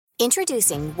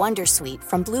Introducing Wondersuite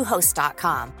from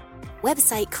Bluehost.com.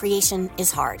 Website creation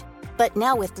is hard, but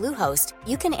now with Bluehost,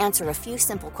 you can answer a few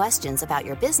simple questions about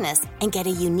your business and get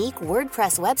a unique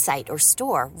WordPress website or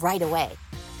store right away.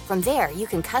 From there, you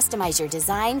can customize your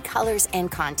design, colors,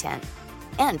 and content.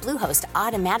 And Bluehost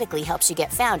automatically helps you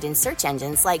get found in search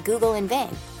engines like Google and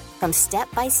Bing. From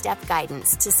step-by-step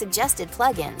guidance to suggested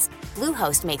plugins,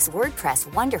 Bluehost makes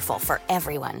WordPress wonderful for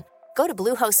everyone. Go to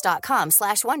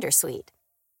bluehost.com/wondersuite.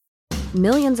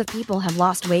 Millions of people have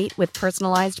lost weight with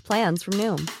personalized plans from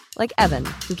Noom. Like Evan,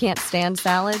 who can't stand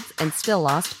salads and still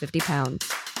lost 50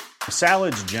 pounds.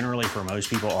 Salads generally for most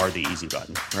people are the easy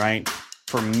button, right?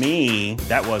 For me,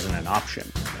 that wasn't an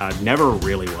option. I never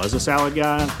really was a salad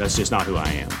guy. That's just not who I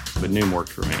am. But Noom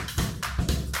worked for me.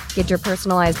 Get your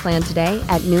personalized plan today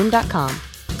at Noom.com.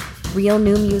 Real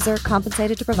Noom user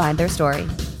compensated to provide their story.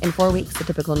 In 4 weeks, the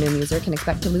typical Noom user can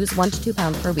expect to lose 1 to 2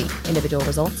 pounds per week. Individual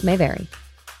results may vary.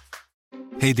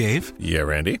 Hey, Dave. Yeah,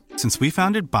 Randy. Since we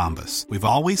founded Bombas, we've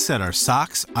always said our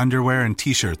socks, underwear, and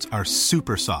T-shirts are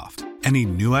super soft. Any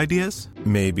new ideas?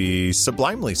 Maybe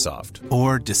sublimely soft.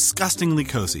 Or disgustingly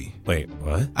cozy. Wait,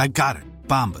 what? I got it.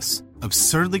 Bombas.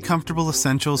 Absurdly comfortable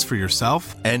essentials for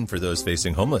yourself and for those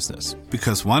facing homelessness.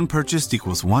 Because one purchased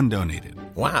equals one donated.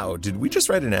 Wow, did we just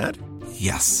write an ad?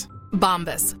 Yes.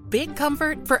 Bombas. Big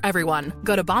comfort for everyone.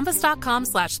 Go to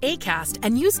bombas.com/ACAST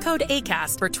and use code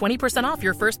ACAST for 20% off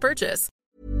your first purchase.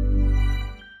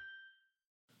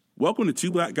 Welcome to Two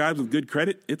Black Guys with Good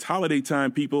Credit. It's holiday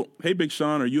time, people. Hey, Big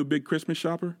Sean, are you a big Christmas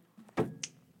shopper?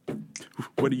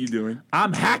 What are you doing?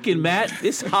 I'm hacking, Matt.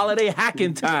 It's holiday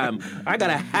hacking time. I got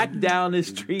to hack down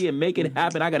this tree and make it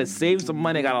happen. I got to save some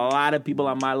money. I got a lot of people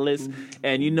on my list,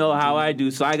 and you know how I do,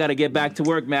 so I got to get back to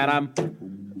work, Matt.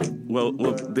 Well,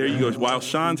 there you go. While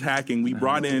Sean's hacking, we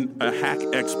brought in a hack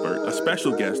expert, a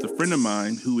special guest, a friend of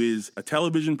mine who is a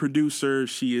television producer.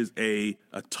 She is a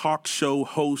talk show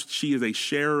host. She is a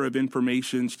sharer of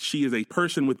information. She is a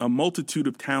person with a multitude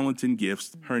of talents and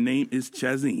gifts. Her name is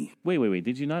Chazine. Wait.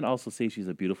 Did you not also say she's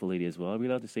a beautiful lady as well? Are we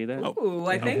allowed to say that? Oh,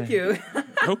 I thank you.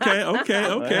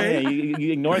 Okay.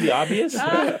 You ignore the obvious?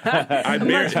 Thank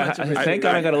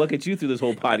God I got to look at you through this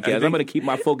whole podcast. I'm going to keep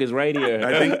my focus right here.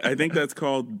 I think that's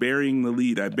called burying the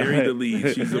lead. I buried the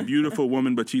lead. She's a beautiful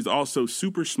woman, but she's also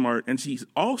super smart, and she's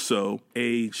also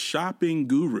a shopping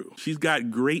guru. She's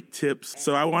got great tips.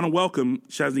 So I want to welcome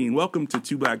Chazine. Welcome to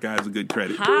Two Black Guys with Good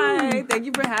Credit. Hi, thank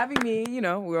you for having me. You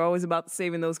know, we're always about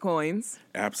saving those coins.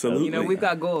 Absolutely. You know, we've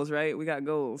got goals, right? We got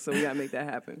goals, so we got to make that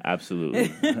happen.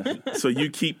 Absolutely. So you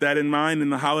keep that in mind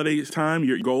in the holidays time,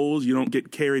 your goals. You don't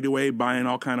get carried away buying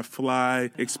all kind of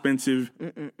fly, expensive.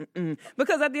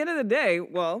 Because at the end of the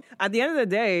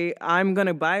day, I'm going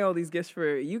to buy all these gifts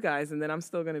for you guys, and then I'm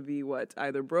still going to be,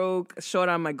 either broke, short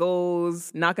on my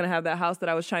goals, not going to have that house that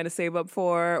I was trying to save up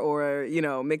for, or,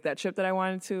 make that trip that I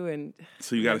wanted to. And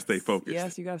so you got to stay focused.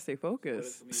 Yes, you got to stay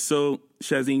focused. So,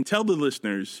 Chazine, tell the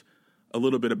listeners a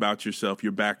little bit about yourself,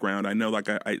 your background. I know,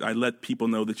 I let people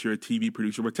know that you're a TV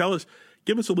producer, but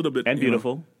give us a little bit. And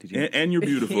beautiful. And you're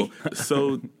beautiful.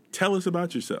 So tell us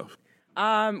about yourself.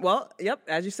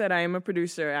 As you said, I am a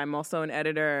producer. I'm also an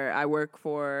editor. I work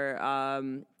for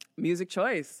Music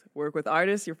Choice. Work with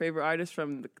artists, your favorite artists,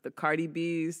 from the Cardi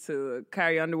B's to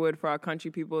Carrie Underwood for our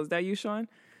country people. Is that you, Sean?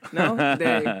 No?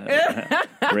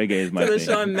 Reggae is my thing. To the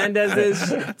thing. Shawn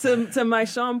Mendes's, to my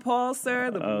Sean Paul, sir,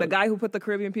 the guy who put the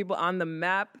Caribbean people on the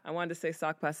map. I wanted to say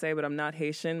Sac Passe, but I'm not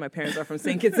Haitian. My parents are from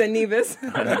St. Kitts and Nevis.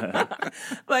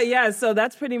 But yeah, so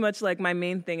that's pretty much like my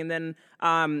main thing. And then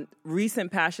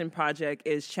recent passion project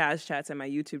is Chaz Chats and my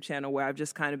YouTube channel, where I've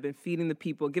just kind of been feeding the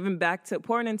people, giving back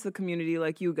pouring into the community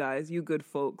like you guys, you good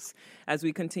folks, as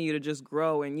we continue to just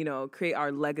grow and, create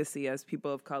our legacy as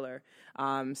people of color.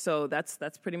 So that's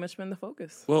pretty much been the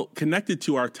focus. Well, connected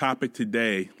to our topic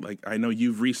today, I know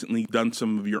you've recently done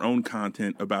some of your own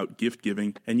content about gift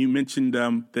giving, and you mentioned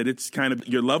that it's kind of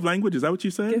your love language. Is that what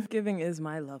you said? Gift giving is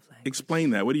my love language.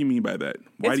 Explain that. What do you mean by that?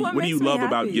 What do you love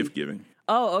about gift giving?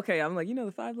 Oh, okay. I'm like,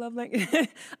 the 5 love languages.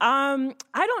 I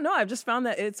don't know. I've just found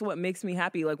that it's what makes me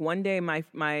happy. Like one day, my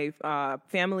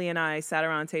family and I sat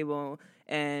around a table,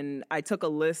 and I took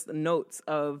notes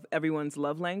of everyone's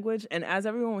love language. And as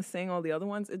everyone was saying all the other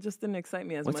ones, it just didn't excite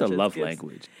me as much. What's a love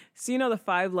language? So the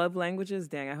 5 love languages?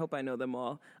 Dang, I hope I know them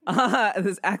all.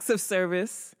 There's acts of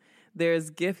service. There's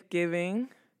gift giving,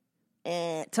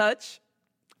 touch.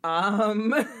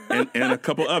 And a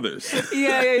couple others.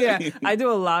 Yeah. I do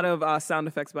a lot of sound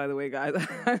effects, by the way, guys.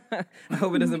 I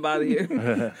hope it doesn't bother you.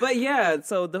 But yeah,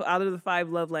 so out of the 5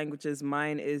 love languages,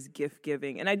 mine is gift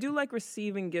giving. And I do like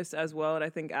receiving gifts as well, and I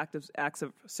think acts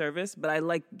of service, but I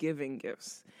like giving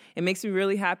gifts. It makes me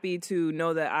really happy to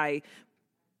know that I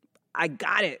I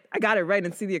got it right,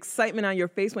 and see the excitement on your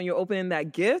face when you're opening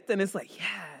that gift, and it's like,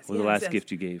 yes. What was the last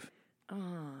gift you gave? Oh,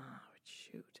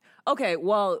 shoot. Okay,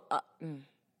 well,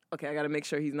 okay, I got to make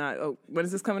sure he's not. Oh, when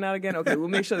is this coming out again? Okay, we'll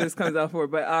make sure this comes out for.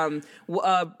 But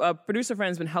a producer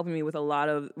friend's been helping me with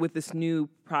with this new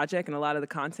project and a lot of the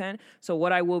content. So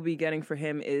what I will be getting for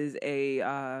him is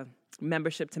a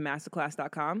membership to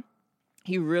masterclass.com.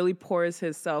 He really pours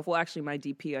himself. Well, actually, my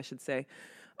DP, I should say.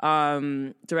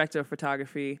 Director of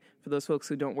photography for those folks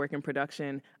who don't work in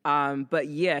production. But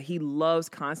yeah, he loves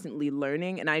constantly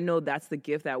learning. And I know that's the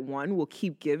gift that one will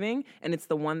keep giving. And it's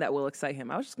the one that will excite him.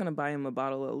 I was just going to buy him a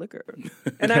bottle of liquor.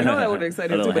 And I know that would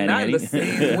excite him too, but not in the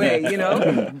same way, you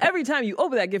know? Every time you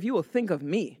open that gift, you will think of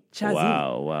me, Chazine.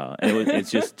 Wow. And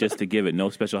it's just to give it. No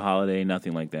special holiday,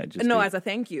 nothing like that. Just as a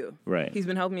thank you. Right. He's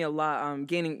been helping me a lot,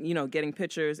 getting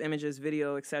pictures, images,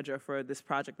 video, etc. for this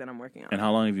project that I'm working on. And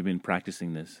how long have you been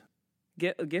practicing this?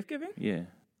 Gift giving? Yeah.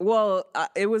 Well,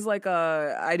 it was like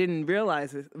I didn't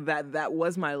realize that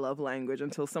was my love language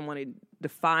until someone had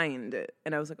defined it,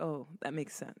 and I was like, "Oh, that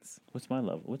makes sense." What's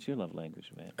your love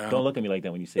language, man? Don't look at me like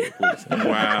that when you say it, please.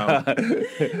 Wow.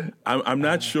 I'm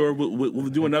not sure. We'll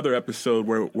do another episode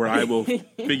where I will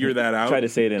figure that out. Try to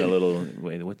say it in a little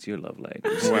way. What's your love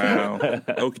language? Wow.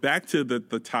 Okay, back to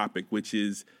the topic, which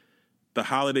is the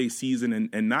holiday season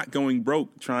and not going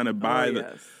broke trying to buy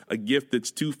a gift that's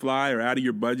too fly or out of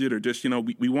your budget, or just,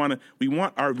 we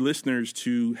want our listeners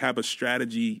to have a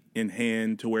strategy in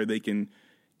hand to where they can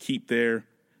keep their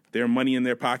money in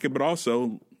their pocket, but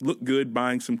also look good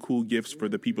buying some cool gifts for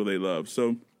the people they love.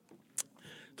 So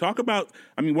talk about,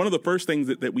 one of the first things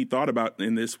that we thought about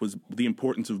in this was the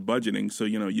importance of budgeting. So,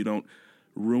 you don't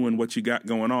ruin what you got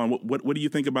going on. What do you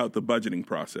think about the budgeting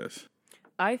process?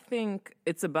 I think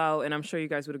it's about, and I'm sure you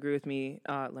guys would agree with me,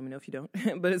 let me know if you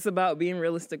don't, but it's about being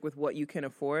realistic with what you can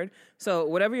afford. So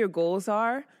whatever your goals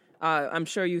are, I'm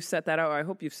sure you set that out, or I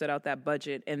hope you've set out that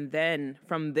budget. And then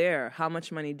from there, how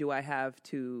much money do I have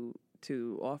to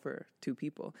offer to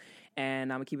people?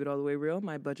 And I'm going to keep it all the way real.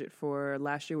 My budget for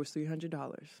last year was $300.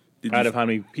 Out of how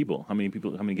many people? How many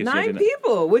gifts? 9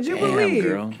 people. Would you believe?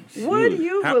 Girl. Would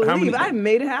you believe? I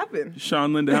made it happen.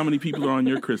 Sean, Linda, how many people are on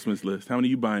your Christmas list? How many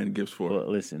are you buying gifts for? Well,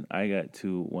 listen, I got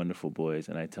 2 wonderful boys,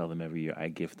 and I tell them every year I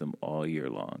gift them all year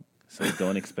long. So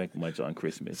don't expect much on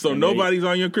Christmas. So nobody's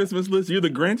on your Christmas list? You're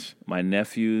the Grinch? My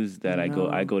nephews that I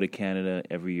go to Canada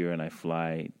every year, and I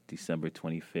fly December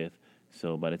 25th.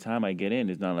 So by the time I get in,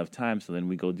 there's not enough time. So then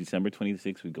we go December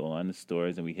 26th, we go on the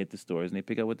stores, and we hit the stores, and they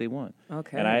pick out what they want.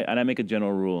 Okay. And I make a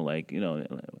general rule,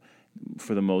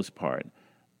 for the most part,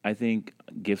 I think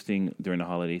gifting during the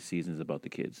holiday season is about the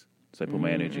kids. So I put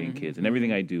my energy in kids. And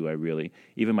everything I do,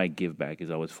 even my give back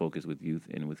is always focused with youth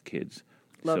and with kids.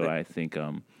 Love it. I think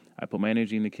I put my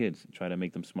energy in the kids, try to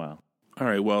make them smile. All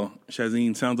right, well,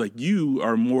 Chazine, sounds like you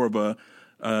are more of a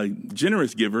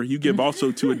generous giver. You give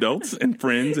also to adults and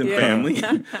friends and family.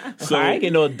 So I ain't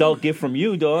get no adult gift from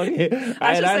you, dog.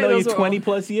 I know you 20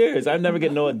 plus years. I've never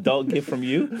get no adult gift from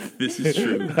you. This is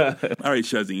true. All right,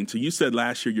 Chazine. So you said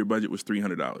last year your budget was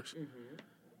 $300. Mm-hmm.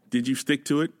 Did you stick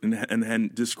to it?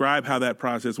 And describe how that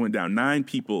process went down. 9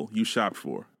 people you shopped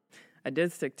for. I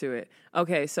did stick to it.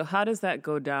 Okay, so how does that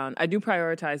go down? I do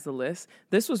prioritize the list.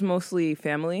 This was mostly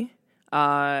family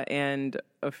and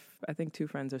I think 2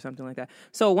 friends or something like that.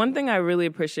 So one thing I really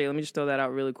appreciate, let me just throw that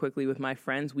out really quickly with my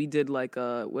friends. We did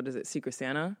Secret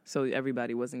Santa. So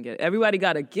everybody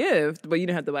got a gift, but you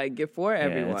didn't have to buy a gift for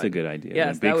everyone. Yeah, that's a good idea.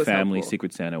 Yes, big that was family, helpful.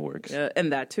 Secret Santa works.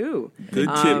 And that too. Good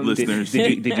tip, listeners.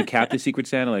 Did you cap the Secret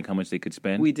Santa, like how much they could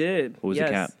spend? We did. What was the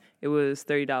cap? It was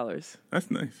 $30.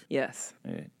 That's nice. Yes.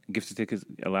 Gift certificates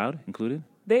allowed, included?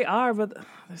 They are, but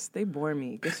they bore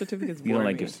me. Gift certificates bore me. You don't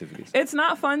like gift certificates? It's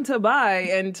not fun to buy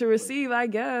and to receive, I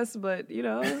guess, but, you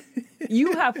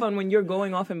have fun when you're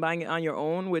going off and buying it on your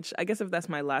own, which I guess if that's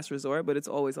my last resort, but it's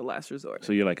always a last resort.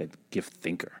 So you're like a gift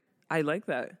thinker. I like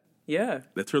that. Yeah.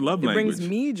 That's her love language. It brings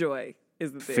me joy,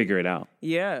 is the thing. Figure it out.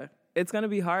 Yeah. It's going to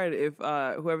be hard if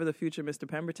whoever the future Mr.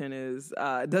 Pemberton is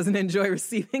doesn't enjoy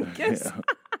receiving gifts.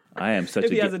 I am such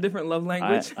if he has a different love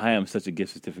language. I am such a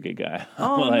gift certificate guy.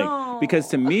 Oh, no. Because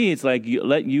to me, it's like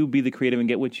let you be the creative and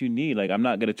get what you need. Like, I'm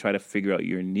not going to try to figure out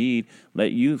your need.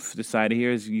 Let you decide.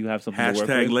 Here's you have something to work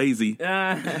with. #lazy.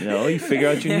 You figure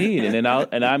out your need, and then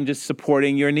I'm just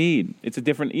supporting your need. It's a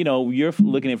different. You're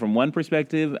looking at it from one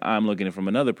perspective. I'm looking at it from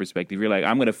another perspective. You're like,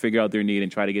 I'm going to figure out their need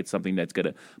and try to get something that's going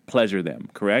to pleasure them.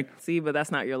 Correct? See, but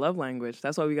that's not your love language.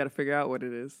 That's why we got to figure out what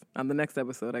it is on the next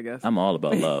episode, I guess. I'm all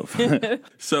about love.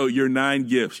 So your 9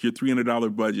 gifts, your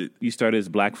 $300 budget. You started as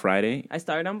Black Friday, I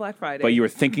started on Black Friday. but you were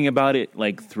thinking about it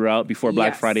like throughout before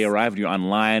Black Yes. Friday arrived. You're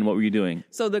online. What were you doing?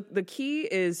 So the key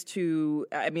is to,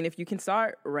 I mean, if you can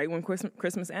start right when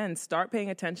Christmas ends, start paying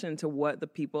attention to what the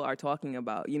people are talking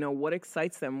about. You know, what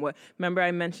excites them. Remember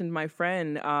I mentioned my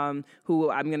friend who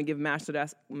I'm going to give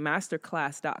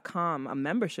masterclass.com a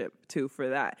membership to for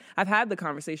that. I've had the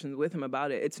conversations with him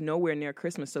about it. It's nowhere near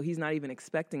Christmas, so he's not even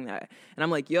expecting that. And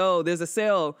I'm like, yo, there's a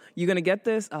sale. You going to get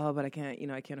this? Oh, but I can't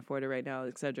afford it right now,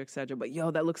 et cetera, et cetera. But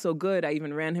yo, that looks so good. I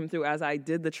even ran him through as I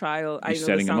did the trial. I know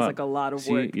this sounds like a lot of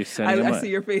work. You're setting him up. I see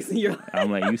your face and you're like,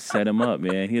 I'm like, you set him up,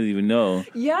 man. He doesn't even know.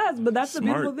 yes, but that's the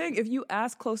Smart. beautiful thing. If you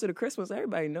ask closer to Christmas,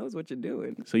 everybody knows what you're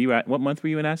doing. So what month were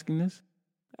you in asking this?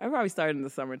 I probably started in the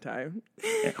summertime.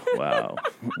 Wow.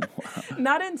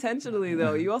 Not intentionally,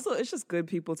 though. It's just good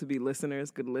people to be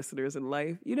good listeners in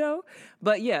life, you know?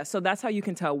 But yeah, so that's how you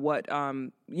can tell what,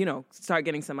 start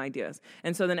getting some ideas.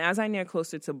 And so then as I near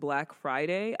closer to Black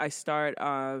Friday, I start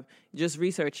just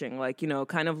researching,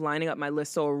 kind of lining up my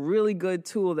list. So a really good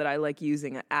tool that I like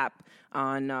using, an app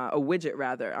on, a widget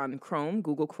rather, on Chrome,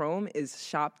 Google Chrome, is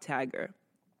ShopTagger.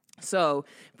 So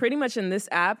pretty much in this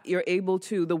app, the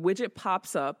widget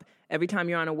pops up every time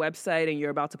you're on a website and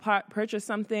you're about to purchase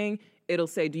something. It'll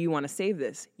say, do you want to save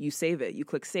this? You save it. You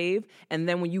click save. And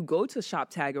then when you go to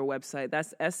ShopTagger website,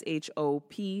 that's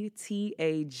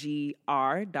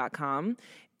ShopTagr.com.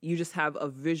 You just have a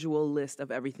visual list of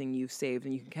everything you've saved.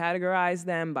 And you can categorize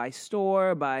them by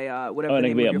store, by whatever the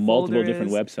name of your folder multiple is.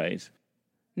 different websites.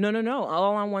 No.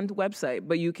 All on one website.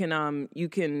 But you can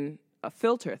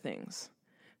filter things.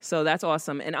 So that's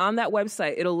awesome. And on that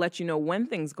website, it'll let you know when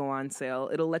things go on sale.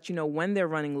 It'll let you know when they're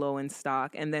running low in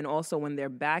stock, and then also when they're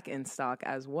back in stock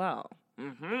as well.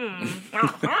 Mm-hmm.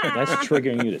 That's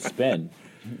triggering you to spend.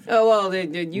 Oh, well,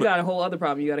 you got a whole other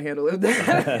problem you got to handle with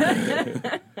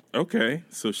that. Okay,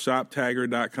 so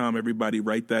ShopTagger.com, everybody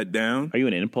write that down. Are you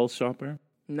an impulse shopper?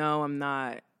 No, I'm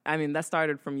not. I mean, that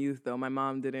started from youth, though. My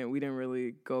mom we didn't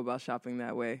really go about shopping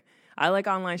that way. I like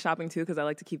online shopping, too, because I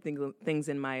like to keep things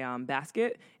in my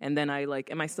basket. And then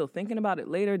am I still thinking about it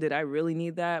later? Did I really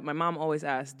need that? My mom always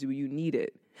asks, do you need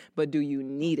it? But do you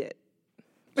need it?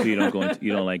 So you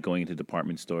don't like going into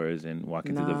department stores and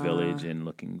walking through the village and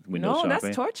looking window shopping? No,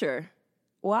 that's torture.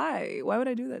 Why? Why would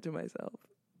I do that to myself?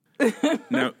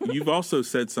 Now, you've also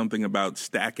said something about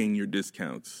stacking your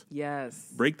discounts.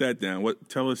 Yes. Break that down.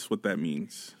 Tell us what that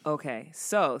means. Okay,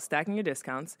 so stacking your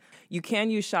discounts. You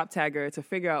can use ShopTagger to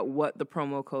figure out what the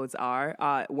promo codes are.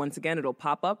 Once again, it'll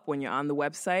pop up when you're on the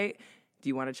website. Do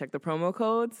you want to check the promo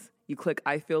codes? You click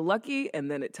I Feel Lucky, and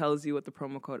then it tells you what the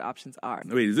promo code options are.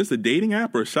 Wait, is this a dating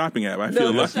app or a shopping app? I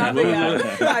Feel Lucky. Shopping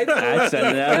app. That's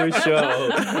another show.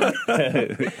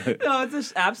 No,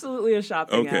 it's absolutely a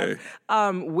shopping app.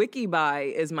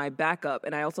 WikiBuy is my backup,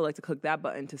 and I also like to click that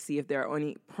button to see if there are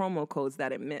any promo codes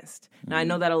that it missed. Now, I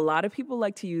know that a lot of people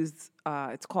like to use,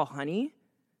 it's called Honey.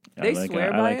 They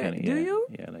swear by it. Honey, Do you?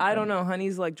 Yeah, I don't know.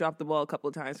 Honey's dropped the ball a couple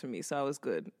of times for me, so I was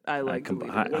good. I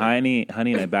Honey,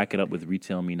 and I back it up with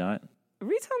Retail Me Not.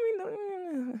 Retail Me Not.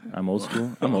 I'm old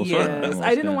school. Yes,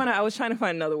 I didn't want to. I was trying to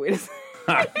find another way to say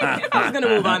I was going to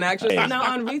move on, actually.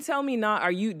 Now, on Retail Me Not,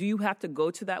 do you have to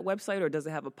go to that website, or does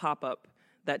it have a pop-up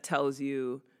that tells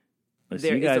you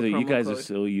there is a promo you guys code? are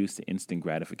so used to instant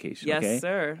gratification, Yes, okay?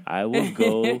 sir. I will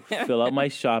go fill out my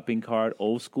shopping cart,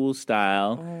 old school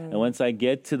style, and once I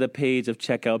get to the page of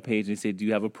checkout page and say, do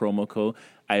you have a promo code?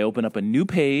 I open up a new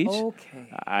page. Okay.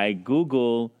 I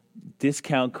Google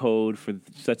discount code for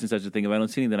such and such a thing. If I don't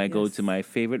see anything, then I go to my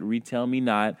favorite Retail Me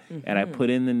Not, and I put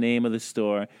in the name of the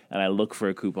store, and I look for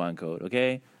a coupon code,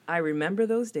 okay? I remember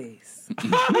those days.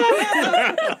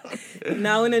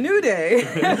 Now in a new day,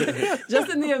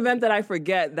 just in the event that I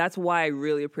forget, that's why I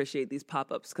really appreciate these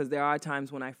pop-ups, because there are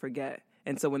times when I forget.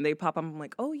 And so when they pop up, I'm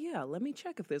like, oh yeah, let me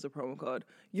check if there's a promo code.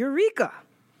 Eureka!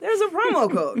 There's a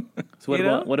promo code. So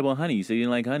what about Honey? You said you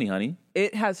didn't like Honey.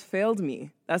 It has failed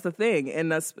me. That's the thing.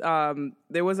 And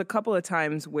there was a couple of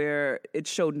times where it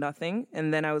showed nothing.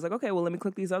 And then I was like, okay, well, let me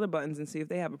click these other buttons and see if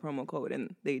they have a promo code.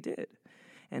 And they did.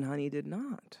 And Honey did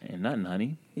not. And nothing,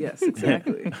 Honey. Yes,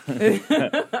 exactly.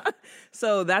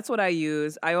 So that's what I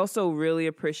use. I also really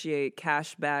appreciate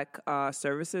cashback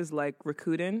services like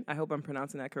Rakuten. I hope I'm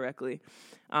pronouncing that correctly.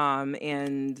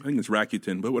 And I think it's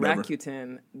Rakuten, but whatever.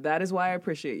 Rakuten. That is why I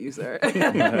appreciate you, sir.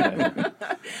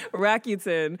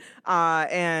 Rakuten.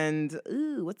 And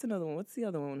what's another one? What's the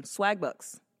other one?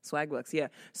 Swagbucks, yeah.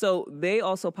 So they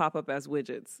also pop up as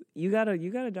widgets. You gotta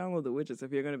download the widgets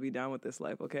if you're gonna be down with this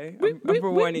life, okay? I'm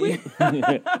forewarning you.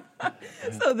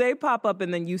 So they pop up,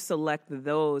 and then you select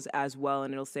those as well,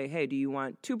 and it'll say, hey, do you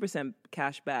want 2%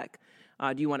 cash back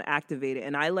Do you want to activate it?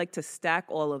 And I like to stack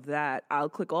all of that. I'll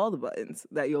click all the buttons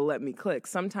that you'll let me click.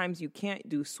 Sometimes you can't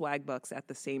do Swag Bucks at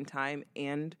the same time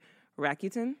and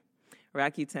Rakuten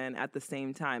at the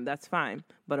same time. That's fine.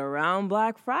 But around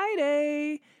Black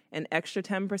Friday, an extra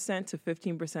 10% to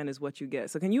 15% is what you get.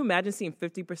 So can you imagine seeing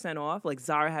 50% off? Like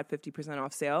Zara had 50%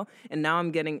 off sale, and now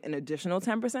I'm getting an additional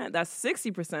 10%. That's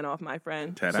 60% off, my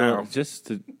friend. So just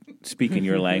to speak in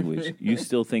your language, you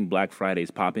still think Black Friday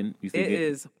is popping? You think it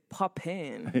is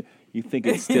popping. You think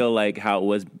it's still like how it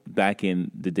was back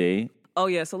in the day? Oh,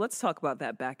 yeah. So let's talk about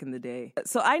that back in the day.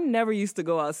 So I never used to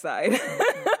go outside.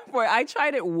 I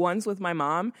tried it once with my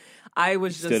mom. I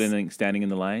was just... standing in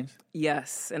the lines?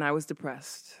 Yes, and I was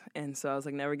depressed. And so I was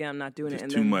like, never again, I'm not doing it.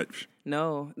 And too much.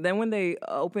 No. Then when they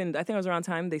opened, I think it was around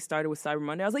time they started with Cyber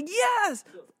Monday, I was like, yes,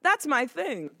 that's my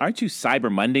thing. Aren't you Cyber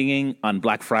Mondaying on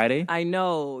Black Friday? I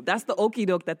know. That's the okie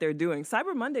doke that they're doing.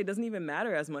 Cyber Monday doesn't even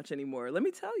matter as much anymore. Let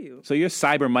me tell you. So you're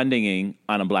Cyber Mondaying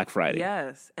on a Black Friday?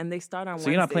 Yes, and they start on Wednesdays.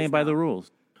 So you're not playing by the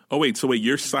rules? Oh, wait, so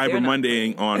you're Cyber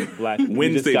Mondaying on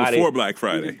Wednesday before Black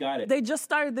Friday. They just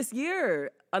started this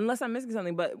year, unless I'm missing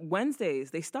something, but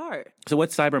Wednesdays, they start. So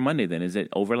what's Cyber Monday then? Is it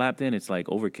overlap then? It's like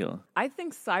overkill. I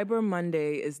think Cyber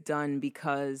Monday is done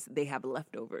because they have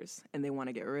leftovers and they want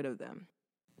to get rid of them.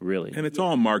 Really? And it's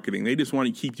all marketing. They just want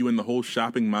to keep you in the whole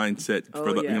shopping mindset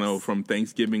from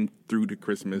Thanksgiving through to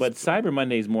Christmas. But Cyber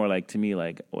Monday is more like, to me,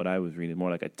 like what I was reading,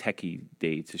 more like a techie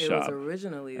day to shop. It was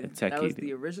originally, that was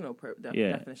the original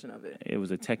definition of it. It was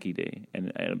a techie day.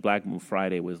 And Black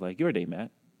Friday was like your day,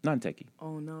 Matt. Non-techie.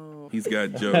 Oh, no. He's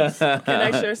got jokes. Can I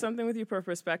share something with you per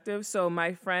perspective? So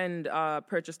my friend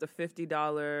purchased a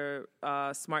 $50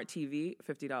 smart TV,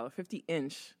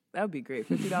 50-inch. That would be great.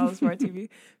 $50 smart TV.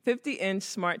 50-inch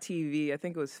smart TV. I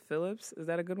think it was Philips. Is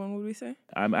that a good one, would we say?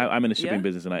 I'm in the shipping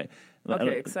business. And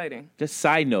Okay, exciting. Just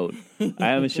side note, I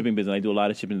am in shipping business. I do a lot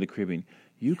of shipping to the Caribbean.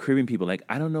 You Caribbean people, like,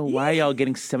 I don't know why y'all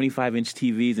getting 75-inch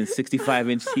TVs and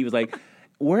 65-inch TVs. Like,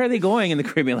 where are they going in the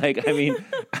Caribbean? Like, I mean,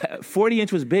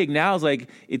 40-inch was big. Now it's like,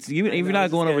 if you're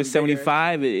not going over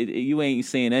 75, you ain't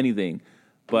saying anything.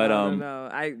 But No,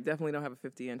 I definitely don't have a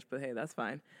 50-inch, but hey, that's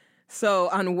fine. So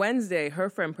on Wednesday, her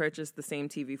friend purchased the same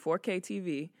TV, 4K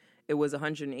TV. It was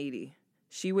 $180.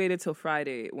 She waited till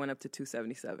Friday. It went up to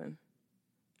 $277.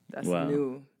 That's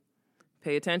new.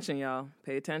 Pay attention, y'all.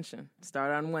 Pay attention.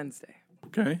 Start on Wednesday.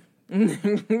 Okay.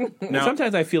 Now,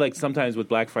 sometimes I feel like with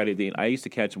Black Friday, I used to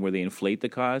catch them where they inflate the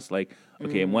cost. Like,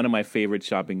 okay, and one of my favorite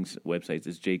shopping websites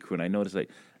is J.Crew, and I noticed like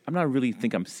I'm not really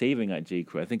think I'm saving at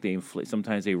J.Crew. I think they inflate.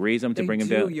 Sometimes they raise them to bring them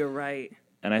down. You're right.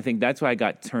 And I think that's why I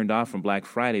got turned off from Black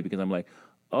Friday because I'm like,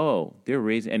 oh, they're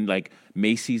raising. And like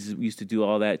Macy's used to do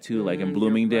all that too, like in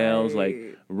Bloomingdale's,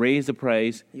 like raise the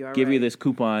price, give you this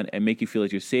coupon and make you feel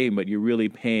like you're saving, but you're really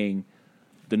paying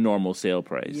the normal sale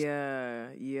price.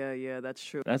 Yeah, that's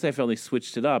true. That's why I felt they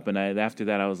switched it up. And after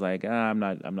that, I was like, I'm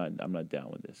not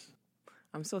down with this.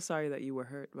 I'm so sorry that you were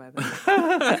hurt by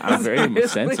that. I'm very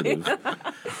sensitive.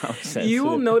 You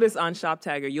will notice on Shop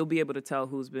Tagger, you'll be able to tell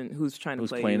who's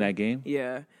playing that game.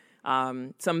 Yeah,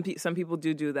 some people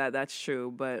do that. That's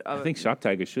true, but I think Shop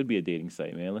Tagger should be a dating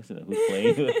site, man. Listen, who's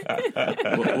playing?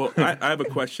 well, I have a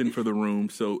question for the room.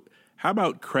 So, how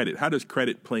about credit? How does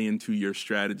credit play into your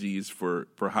strategies for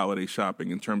holiday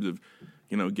shopping in terms of,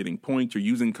 getting points or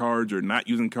using cards or not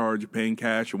using cards or paying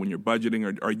cash or when you're budgeting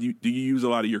or do you use a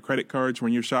lot of your credit cards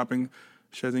when you're shopping,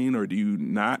 Shazeen, or do you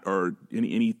not? Or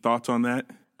any thoughts on that?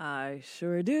 I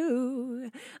sure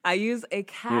do. I use a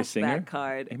cashback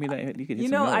card. I mean, you can hit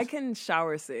some notes. I can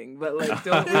shower sing, but like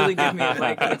don't really give me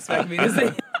expect me to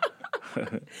sing.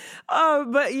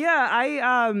 But yeah,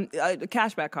 I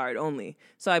cashback card only.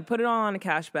 So I put it all on a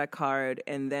cashback card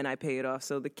and then I pay it off.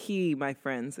 So the key, my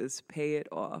friends, is pay it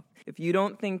off. If you're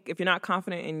not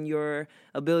confident in your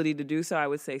ability to do so, I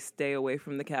would say stay away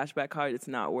from the cashback card. It's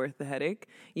not worth the headache,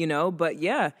 but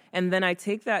yeah. And then I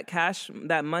take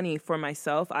that money for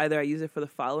myself. Either I use it for the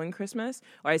following Christmas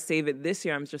or I save it this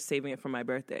year. I'm just saving it for my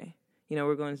birthday.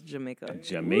 We're going to Jamaica.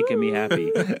 Jamaica me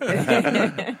happy.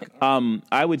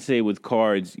 I would say with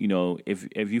cards,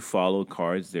 if you follow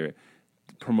cards, their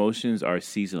promotions are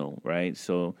seasonal, right?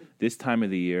 So this time of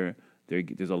the year,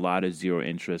 there's a lot of zero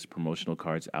interest promotional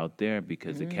cards out there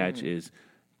because the catch is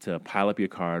to pile up your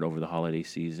card over the holiday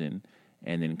season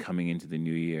and then coming into the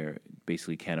new year,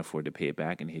 basically can't afford to pay it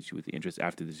back and hit you with the interest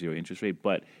after the zero interest rate.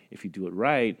 But if you do it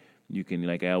right, you can,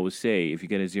 like I always say, if you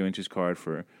get a zero interest card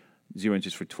for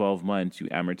 12 months, you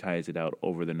amortize it out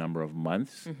over the number of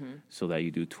months so that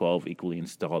you do 12 equally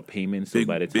installed payments. So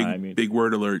by the time big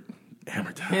word alert,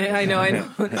 amortize. Yeah, I know.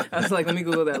 I was like, let me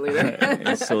Google that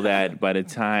later. So that by the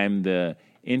time the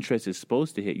interest is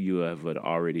supposed to hit, you have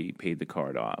already paid the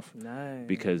card off. Nice.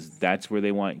 Because that's where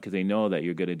they want, because they know that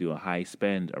you're going to do a high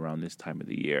spend around this time of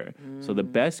the year. So the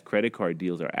best credit card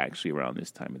deals are actually around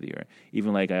this time of the year.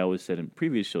 Even like I always said in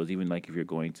previous shows, even like if you're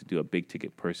going to do a big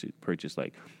ticket purchase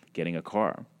like getting a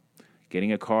car,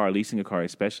 leasing a car,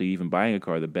 especially even buying a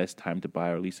car, the best time to buy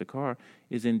or lease a car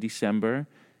is in December,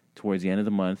 towards the end of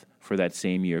the month for that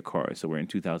same year car. So we're in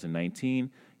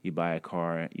 2019. You buy a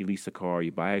car, you lease a car,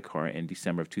 you buy a car in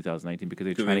December of 2019 because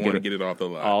they're trying to get it off the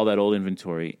lot. All that old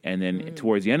inventory. And then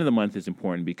towards the end of the month is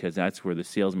important because that's where the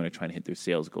salesmen are trying to hit their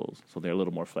sales goals. So they're a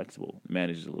little more flexible. The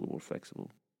manager's a little more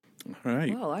flexible. All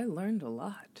right. Well, I learned a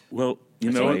lot. Well, you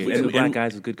That's know, right. Two black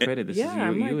guys with good credit. This Yeah,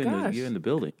 is you my gosh. you're in the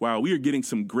building. wow, we are getting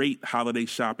some great holiday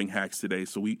shopping hacks today.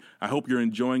 So I hope you're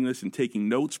enjoying this and taking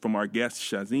notes from our guests,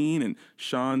 Shazeen and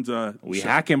Sean's.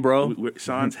 Hacking, bro.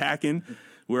 Sean's hacking.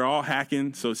 We're all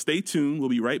hacking. So stay tuned. We'll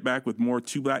be right back with more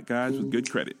Two Black Guys with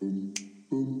Good Credit.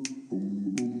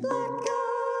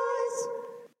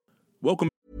 Welcome.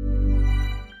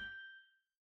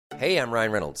 Hey, I'm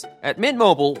Ryan Reynolds. At Mint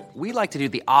Mobile, we like to do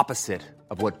the opposite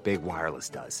of what Big Wireless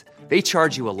does. They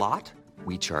charge you a lot,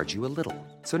 we charge you a little.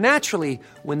 So naturally,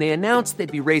 when they announced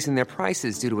they'd be raising their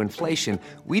prices due to inflation,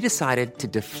 we decided to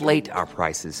deflate our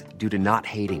prices due to not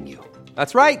hating you.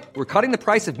 That's right. We're cutting the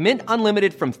price of Mint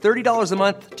Unlimited from $30 a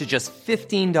month to just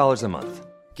 $15 a month.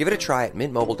 Give it a try at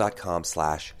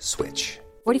mintmobile.com/switch.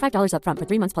 $45 up front for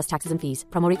 3 months plus taxes and fees.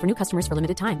 Promo rate for new customers for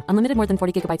limited time. Unlimited more than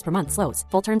 40 gigabytes per month. Slows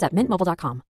full terms at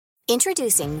mintmobile.com.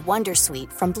 Introducing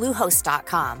Wondersuite from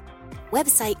Bluehost.com.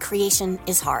 Website creation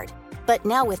is hard, but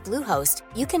now with Bluehost,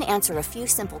 you can answer a few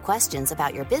simple questions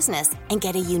about your business and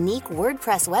get a unique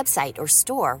WordPress website or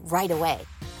store right away.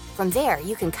 From there,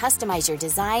 you can customize your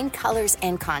design, colors,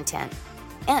 and content.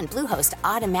 And Bluehost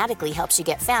automatically helps you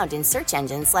get found in search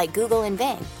engines like Google and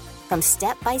Bing. From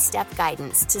step-by-step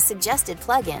guidance to suggested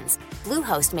plugins,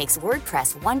 Bluehost makes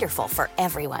WordPress wonderful for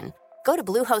everyone. Go to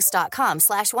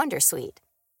bluehost.com/wondersuite.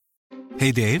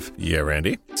 Hey, Dave. Yeah,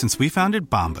 Randy. Since we founded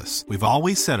Bombas, we've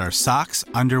always said our socks,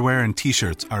 underwear, and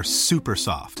T-shirts are super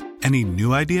soft. Any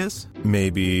new ideas?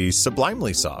 Maybe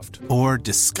sublimely soft. Or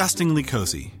disgustingly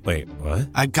cozy? Wait, what?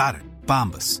 I got it.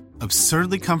 Bombas.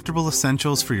 Absurdly comfortable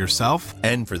essentials for yourself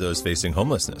And for those facing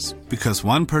homelessness. because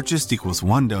one purchased equals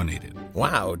one donated.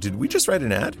 Wow, did we just write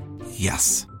an ad?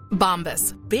 Yes.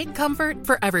 Bombas. Big comfort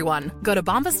for everyone. Go to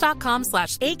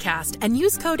bombas.com/ACAST and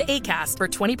use code ACAST for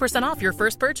 20% off your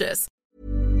first purchase.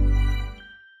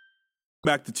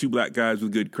 Back to Two Black Guys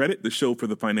with Good Credit, the show for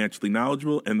the financially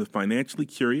knowledgeable and the financially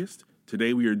curious.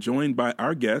 Today we are joined by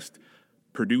our guest,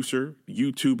 producer,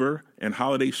 YouTuber, and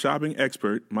holiday shopping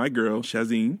expert, my girl,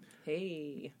 Shazeen.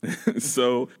 Hey.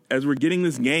 So as we're getting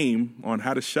this game on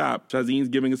how to shop, Shazeen's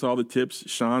giving us all the tips.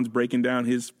 Sean's breaking down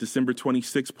his December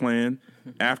 26th plan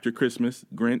after Christmas,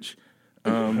 Grinch.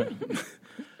 I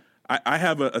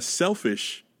have a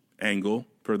selfish angle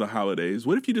for the holidays.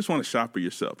 What if you just want to shop for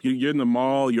yourself? You're in the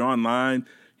mall, you're online,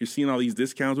 you're seeing all these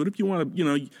discounts. What if you want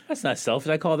to, That's not selfish.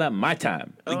 I call that my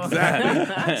time.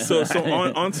 Exactly. So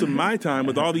on to my time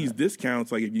with all these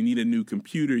discounts, like if you need a new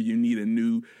computer, you need a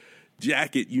new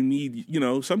jacket, you need,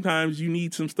 sometimes you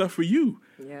need some stuff for you.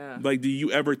 Yeah. Like, do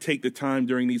you ever take the time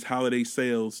during these holiday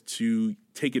sales to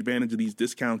take advantage of these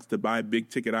discounts to buy big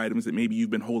ticket items that maybe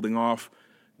you've been holding off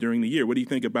during the year? What do you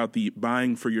think about the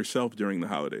buying for yourself during the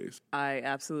holidays? I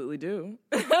absolutely do.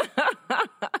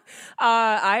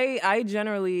 I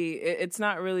generally, it's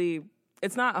not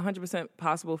 100%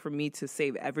 possible for me to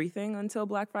save everything until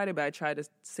Black Friday, but I try to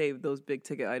save those big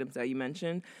ticket items that you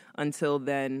mentioned until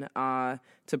then to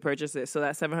purchase it. So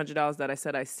that $700 that I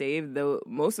said I saved, though,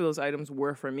 most of those items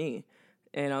were for me.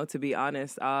 To be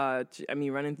honest,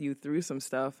 running you through some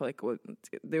stuff,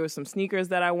 there was some sneakers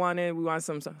that I wanted. We wanted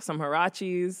some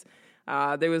Huaraches.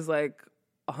 There was like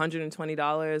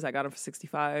 $120. I got them for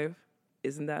 $65.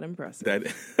 Isn't that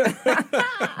impressive?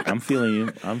 I'm feeling you.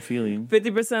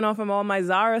 50% off on all my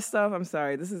Zara stuff. I'm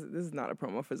sorry, this is not a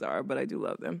promo for Zara, but I do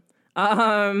love them.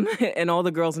 And all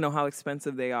the girls know how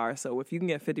expensive they are. So if you can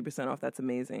get 50% off, that's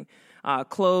amazing.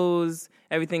 Clothes,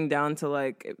 everything down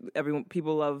to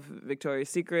people love Victoria's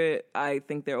Secret. I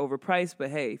think they're overpriced, but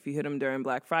hey, if you hit them during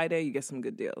Black Friday, you get some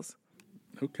good deals.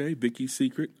 Okay, Vicky's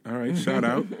Secret. All right, shout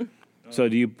out. So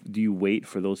do you wait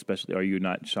for those special? Are you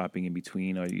not shopping in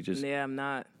between? Or are you just? Yeah, I'm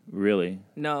not. Really?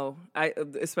 No,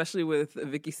 especially with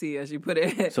Vicky C, as you put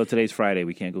it. So today's Friday.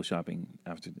 We can't go shopping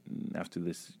after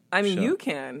this. I mean, show. You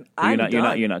can.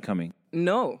 You're not coming.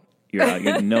 No.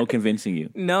 You're no convincing you.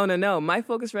 No. My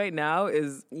focus right now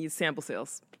is sample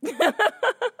sales.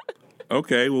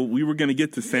 Okay, well, we were going to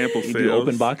get to sample sales. Do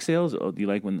open box sales? Or do you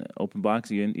like when the open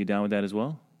box? You down with that as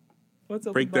well? What's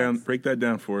open box? Break that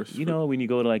down for us. You know, when you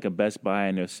go to like a Best Buy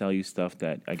and they'll sell you stuff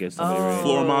that I guess somebody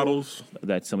floor models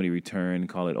that somebody returned,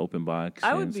 call it open box.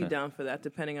 I would be down for that,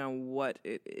 depending on what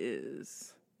it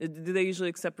is. Do they usually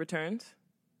accept returns?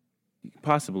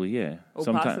 Possibly, yeah. Oh,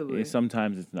 possibly.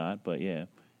 Sometimes it's not, but yeah.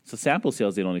 So sample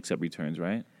sales, they don't accept returns,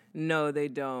 right? No, they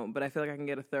don't. But I feel like I can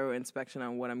get a thorough inspection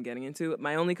on what I'm getting into.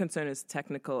 My only concern is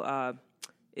technical.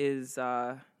 Is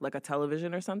like a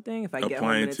television or something. If I get home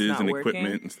and it's not and working,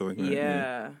 equipment and stuff like that.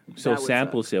 Yeah. So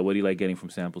sample sale, what do you like getting from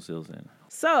sample sales then?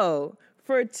 So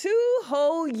for 2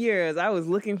 whole years, I was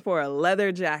looking for a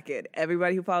leather jacket.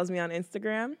 Everybody who follows me on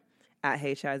Instagram, at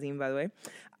Hey Shazim, by the way,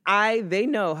 they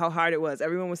know how hard it was.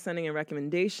 Everyone was sending in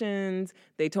recommendations.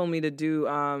 They told me to do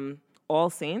All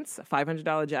Saints, a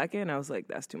 $500 jacket, and I was like,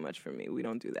 that's too much for me. We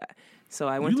don't do that. So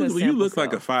I went to a sample You look sale.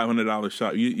 like a $500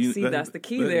 shop. See, that's the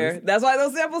key there. That's why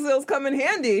those sample sales come in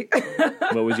handy.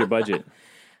 What was your budget?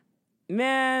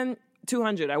 Man,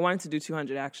 $200. I wanted to do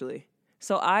 $200 actually.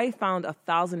 So I found a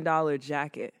 $1,000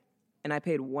 jacket, and I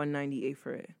paid $198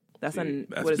 for it. That's what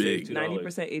is big. it?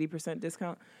 90%, 80%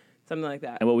 discount, something like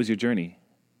that. And what was your journey?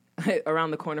 Around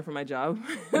the corner from my job.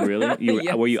 Really?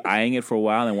 Yes. Were you eyeing it for a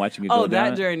while and watching it go down? Oh,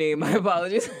 that journey. My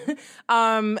apologies.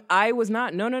 I was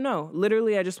not. No.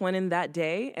 Literally, I just went in that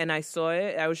day and I saw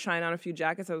it. I was trying on a few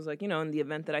jackets. I was like, in the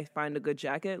event that I find a good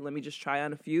jacket, let me just try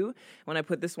on a few. When I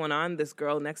put this one on, this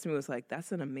girl next to me was like,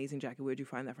 that's an amazing jacket. Where'd you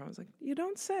find that from? I was like, you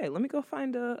don't say. Let me go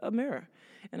find a mirror.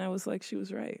 And I was like, she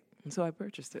was right. And so I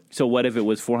purchased it. So what if it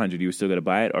was $400? You were still going to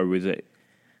buy it? Or was it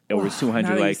was $200?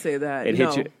 Now that you say that, it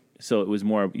no. hit you. So it was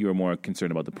you were more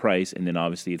concerned about the price, and then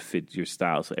obviously it fit your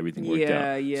style, so everything worked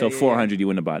out. Yeah. So $400, you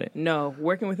wouldn't have bought it. No,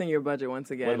 working within your budget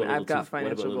once again. I've got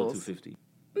financial goals. $250?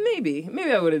 Maybe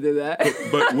I would have did that.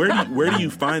 But where do you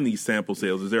find these sample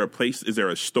sales? Is there a place? Is there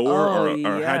a store, or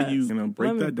how do you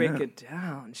break that down? Let me break it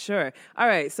down. Sure. All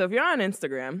right. So if you're on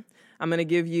Instagram, I'm going to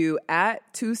give you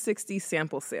at 260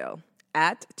 sample sale.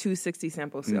 At 260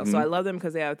 sample sale. So I love them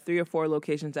because they have 3 or 4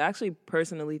 locations. I actually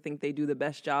personally think they do the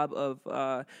best job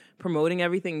of promoting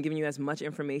everything and giving you as much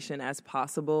information as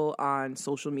possible on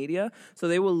social media. So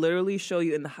they will literally show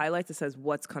you in the highlights, it says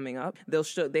what's coming up.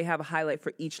 They have a highlight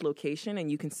for each location and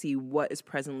you can see what is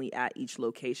presently at each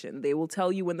location. They will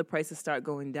tell you when the prices start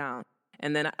going down.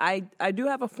 And then I do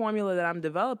have a formula that I'm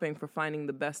developing for finding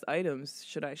the best items.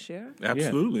 Should I share?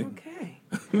 Absolutely. Okay.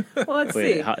 Well, let's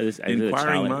see. Is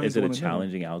it a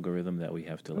challenging algorithm that we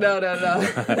have to No.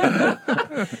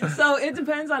 So it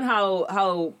depends on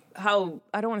how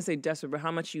I don't want to say desperate, but how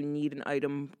much you need an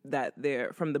item that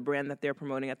they're from the brand that they're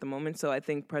promoting at the moment. So I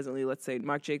think presently, let's say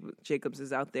Marc Jacobs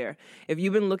is out there. If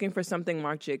you've been looking for something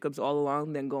Marc Jacobs all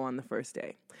along, then go on the first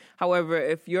day. However,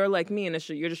 if you're like me and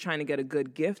you're just trying to get a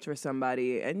good gift for somebody,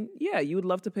 and you would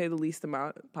love to pay the least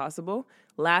amount possible,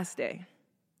 last day.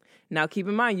 Now, keep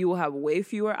in mind, you will have way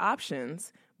fewer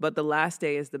options, but the last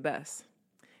day is the best.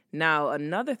 Now,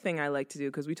 another thing I like to do,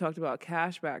 because we talked about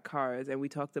cashback cards and we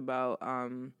talked about,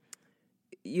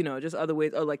 just other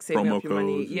ways, or like saving promo up your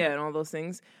money, codes. and all those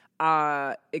things.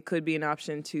 It could be an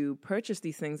option to purchase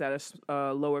these things at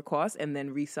a lower cost and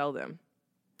then resell them.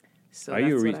 So are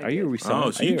you reselling?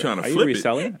 Oh, so you trying to flip it? Are you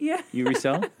reselling? Yeah. You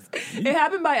resell? It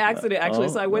happened by accident, actually.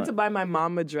 So I went what? to buy my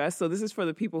mom a dress. So this is for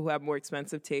the people who have more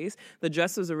expensive taste. The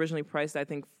dress was originally priced, I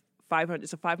think, $500.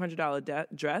 It's a $500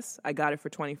 dress. I got it for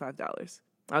 $25.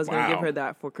 I was going to give her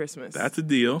that for Christmas. That's a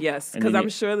deal. Yes, because I'm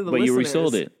sure that the but listeners... you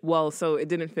resold it. Well, so it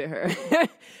didn't fit her.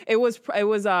 It was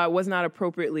not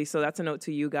appropriately, so that's a note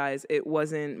to you guys. It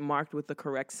wasn't marked with the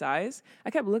correct size. I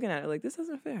kept looking at it like, this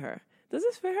doesn't fit her. Does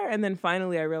this fit her? And then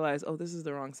finally I realized, oh, this is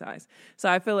the wrong size. So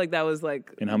I feel like that was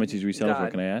like... And how much did you resell it for,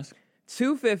 can I ask?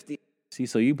 $250. See,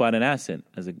 so you bought an asset.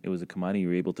 It was a commodity, you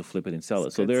were able to flip it and sell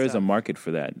it. So there is a market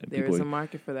for that. There is a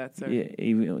market for that, sir. Yeah,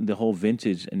 even the whole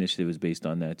vintage initiative is based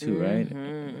on that too, right?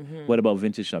 What about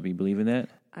vintage shopping? You believe in that?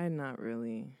 I'm not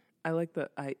really. I like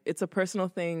it's a personal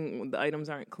thing. The items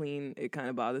aren't clean. It kind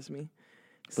of bothers me.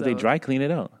 But they dry clean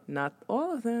it out. Not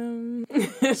all of them.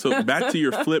 So back to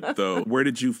your flip, though. Where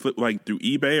did you flip? Like through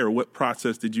eBay, or what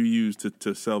process did you use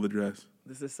to sell the dress?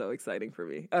 This is so exciting for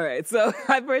me. All right, so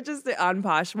I purchased it on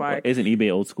Poshmark. Isn't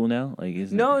eBay old school now?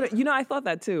 No, I thought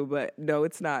that too, but no,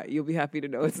 it's not. You'll be happy to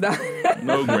know it's not.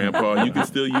 No, Grandpa, you can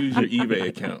still use your eBay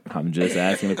account. I'm just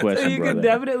asking a question, so you brother. can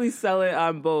definitely sell it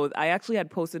on both. I actually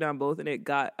had posted on both, and it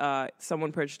got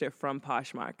someone purchased it from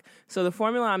Poshmark. So the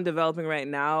formula I'm developing right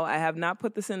now, I have not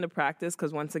put this into practice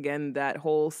because once again, that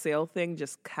whole sale thing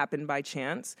just happened by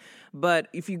chance. But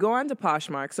if you go onto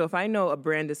Poshmark, so if I know a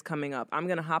brand is coming up, I'm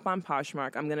going to hop on Poshmark.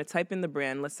 Poshmark. I'm going to type in the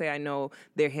brand. Let's say I know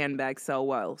their handbags sell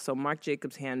well. So Marc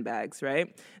Jacobs handbags,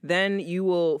 right? Then you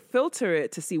will filter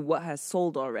it to see what has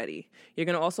sold already. You're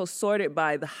going to also sort it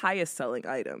by the highest selling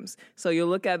items. So you'll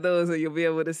look at those and you'll be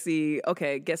able to see,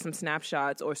 okay, get some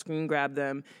snapshots or screen grab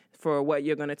them for what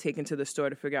you're going to take into the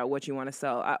store to figure out what you want to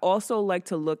sell. I also like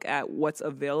to look at what's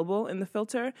available in the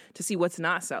filter to see what's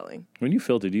not selling. When you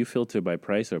filter, do you filter by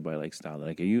price or by like style?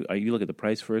 Like, you look at the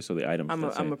price first or the item? I'm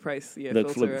a price,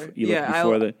 filter.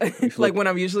 Like when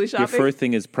I'm usually shopping. Your first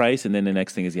thing is price, and then the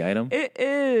next thing is the item. It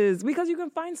is, because you can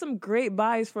find some great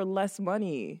buys for less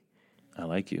money. I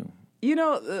like you. You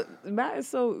know, Matt is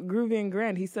so groovy and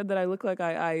grand. He said that I look like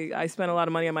I spend a lot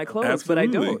of money on my clothes, but I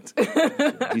don't.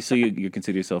 So you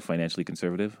consider yourself financially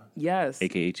conservative? Yes.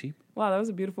 AKA cheap? Wow, that was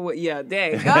a beautiful way. Yeah,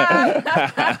 dang.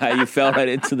 You fell right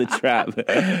into the trap.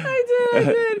 I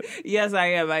did. Yes, I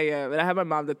am. And I have my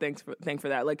mom to thank for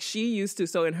that. Like, she used to,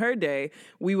 so in her day,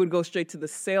 we would go straight to the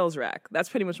sales rack. That's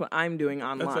pretty much what I'm doing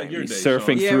online. That's like your day,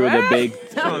 surfing Sean. through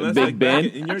the big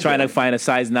bin, trying to find a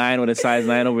size 9 with a size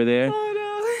 9 over there. Oh, no.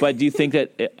 But do you think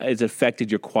that it's affected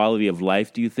your quality of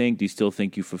life, do you think? Do you still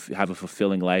think you have a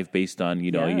fulfilling life based on,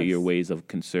 Yes. your ways of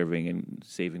conserving and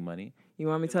saving money? You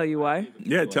want me to tell you why?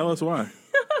 Yeah, tell us why.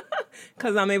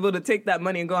 Because I'm able to take that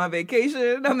money and go on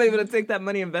vacation. I'm able to take that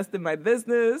money and invest in my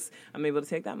business. I'm able to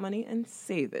take that money and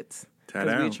save it. Because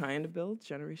we're trying to build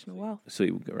generational wealth. So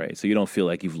you don't feel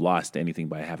like you've lost anything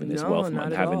by having this wealth, not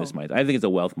at having all. this mindset. I think it's a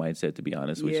wealth mindset, to be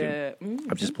honest with you.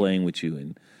 Mm-hmm. I'm just playing with you,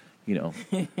 and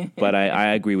but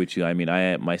I agree with you. I mean,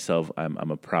 I'm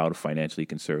a proud financially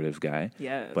conservative guy.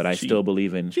 Yes. But I still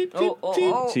believe in cheap.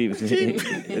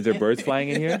 Is there birds flying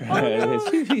in here?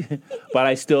 But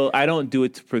I don't do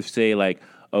it per se like,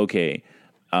 okay,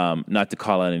 not to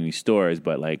call out any stores,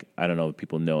 but like, I don't know if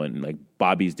people know, in like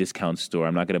Bobby's discount store,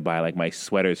 I'm not going to buy like my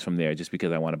sweaters from there just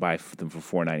because I want to buy them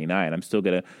for $4.99. I'm still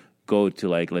going to go to,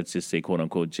 like, let's just say, quote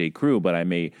unquote, J. Crew, but I'm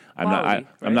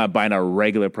not buying a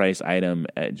regular price item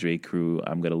at J. Crew.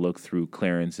 I'm going to look through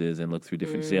clearances and look through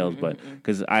different sales, but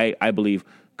because I believe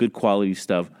good quality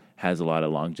stuff has a lot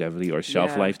of longevity or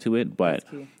shelf life to it, but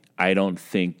I don't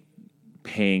think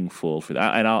paying full for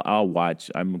that. And I'll watch.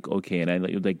 I'm okay, and I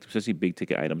like, especially big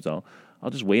ticket items. I'll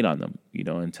just wait on them,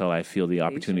 until I feel the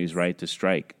opportunity is right to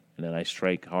strike, and then I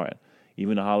strike hard.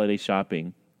 Even the holiday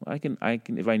shopping, I can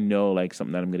if I know like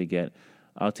something that I'm gonna get,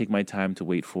 I'll take my time to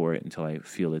wait for it until I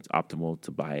feel it's optimal to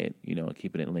buy it.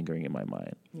 Keeping it lingering in my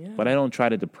mind. Yeah. But I don't try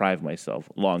to deprive myself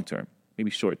long term.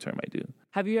 Maybe short term, I do.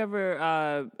 Have you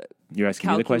ever? You're asking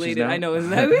me the questions now? I know,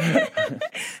 isn't that?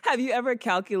 Have you ever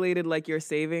calculated like your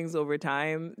savings over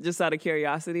time, just out of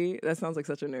curiosity? That sounds like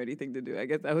such a nerdy thing to do. I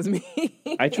guess that was me.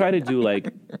 I try to do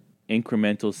like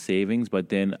incremental savings, but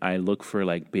then I look for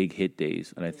like big hit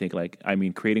days. And I think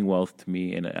creating wealth to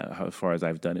me, and as far as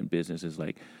I've done in business, is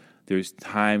like, there's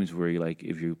times where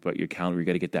if you put your calendar, you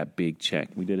got to get that big check.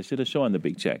 We did a show on the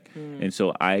big check. And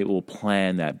so I will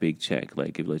plan that big check.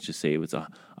 Like, let's just say it was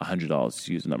 $100,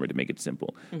 to use a number to make it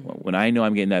simple. When I know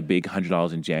I'm getting that big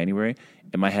 $100 in January,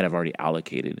 in my head I've already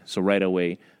allocated. So right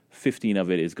away, 15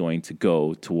 of it is going to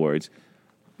go towards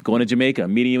going to Jamaica,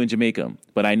 meeting you in Jamaica.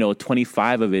 But I know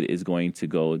 25 of it is going to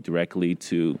go directly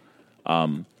to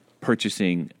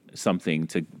purchasing something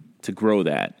to grow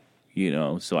that.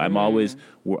 So I'm always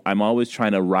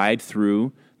trying to ride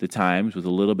through the times with a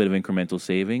little bit of incremental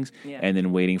savings, and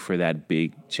then waiting for that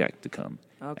big check to come.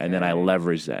 Okay. And then I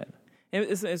leverage that.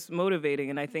 It's motivating,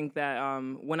 and I think that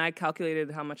when I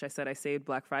calculated how much I said I saved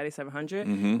Black Friday,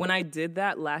 $700, when I did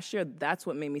that last year, that's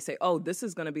what made me say, oh, this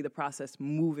is going to be the process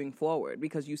moving forward,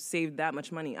 because you saved that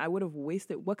much money. I would have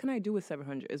wasted. What can I do with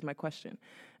 $700 is my question.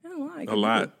 I don't know. A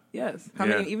lot. Yes. How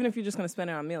many? Even if you're just going to spend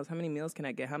it on meals, how many meals can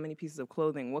I get? How many pieces of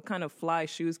clothing? What kind of fly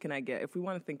shoes can I get? If we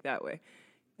want to think that way.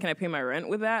 Can I pay my rent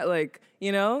with that?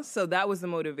 So that was the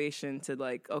motivation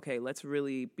to okay, let's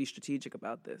really be strategic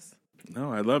about this.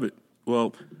 No, I love it.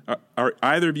 Well, are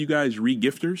either of you guys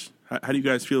re-gifters? How do you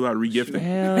guys feel about re-gifting?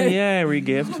 Hell yeah,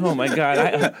 re-gift. Oh, my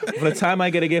God. By the time I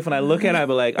get a gift and I look at it, I'll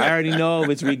be like, I already know if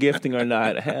it's re-gifting or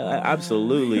not. Hell,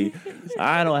 absolutely.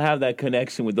 I don't have that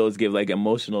connection with those gifts, like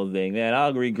emotional thing. Man,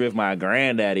 I'll re-gift my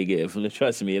granddaddy gift.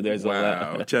 Trust me, if there's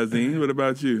wow. Chazine, what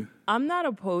about you? I'm not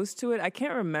opposed to it. I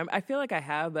can't remember. I feel like I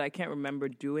have, but I can't remember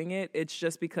doing it. It's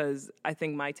just because I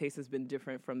think my taste has been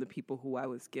different from the people who I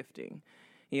was gifting.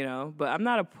 But I'm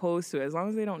not opposed to it as long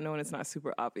as they don't know and it's not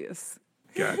super obvious.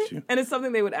 Got you. And it's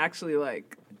something they would actually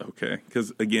like. Okay.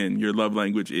 Because, again, your love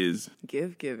language is?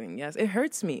 Giving, yes. It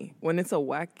hurts me when it's a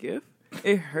whack gift.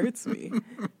 It hurts me.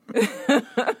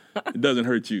 It doesn't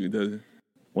hurt you, does it?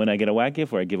 When I get a whack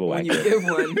gift or I give a whack gift? When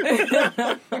you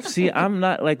give one. See, I'm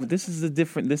not like, this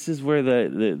is where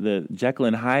the Jekyll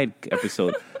and Hyde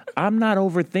episode, I'm not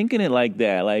overthinking it like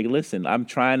that. Like, listen, I'm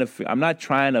not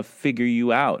trying to figure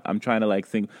you out. I'm trying to like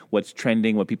think what's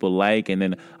trending, what people like, and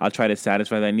then I'll try to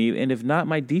satisfy that need. And if not,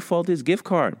 my default is gift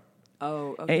card.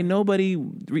 Oh, okay.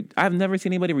 I've never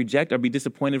seen anybody reject or be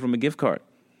disappointed from a gift card.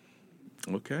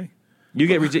 Okay.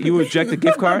 You reject a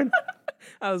gift card?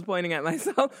 I was pointing at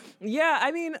myself. Yeah,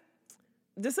 I mean,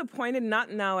 disappointed,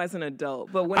 not now as an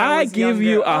adult, but when I was give younger,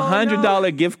 you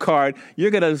 $100 gift card, you're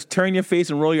going to turn your face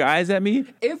and roll your eyes at me?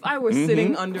 If I were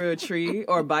sitting under a tree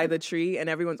or by the tree and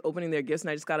everyone's opening their gifts and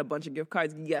I just got a bunch of gift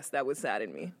cards, yes, that would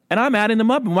sadden me. And I'm adding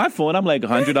them up on my phone. I'm like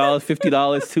 $100, $50,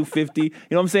 $250. You know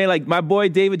what I'm saying? Like, my boy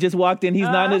David just walked in. He's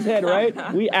nodding his head,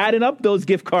 right? We adding up those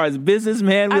gift cards.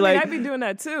 Businessman, I'd be doing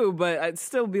that too, but I'd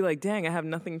still be like, dang, I have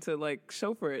nothing to like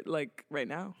show for it like right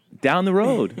now. Down the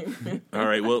road. All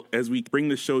right. Well, as we bring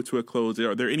the show to a close,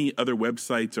 are there any other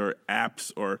websites or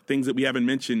apps or things that we haven't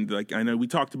mentioned? Like, I know we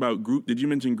talked about Did you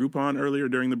mention Groupon earlier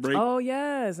during the break? Oh,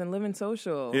 yes, and Living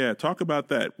Social. Yeah, talk about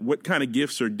that. What kind of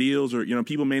gifts or deals or,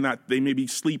 people they may be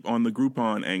sleep on the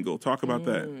Groupon angle. Talk about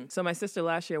that. So my sister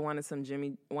last year wanted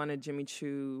Jimmy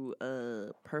Choo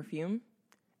perfume.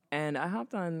 And I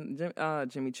hopped on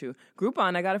Jimmy Choo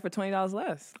Groupon. I got it for $20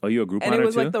 less. Oh, you a Grouponer too? And it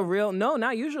was like the real. No,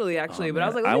 not usually actually. But I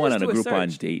was like, I went on a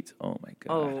Groupon search. Date. Oh my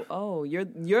god. Oh, you're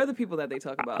the people that they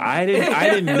talk about. I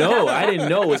didn't know. I didn't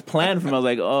know it was planned for me. I was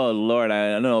like, oh Lord,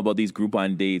 I don't know about these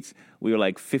Groupon dates. We were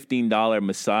like $15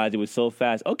 massage. It was so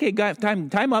fast. Okay, guys,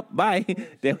 time up. Bye.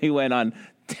 Then we went on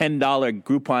 $10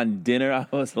 Groupon dinner. I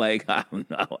was like, I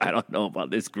don't know about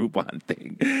this Groupon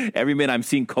thing. Every minute I'm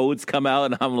seeing codes come out,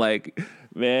 and I'm like,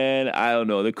 man, I don't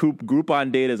know. The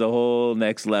Groupon date is a whole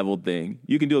next level thing.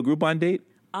 You can do a Groupon date?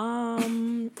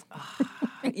 You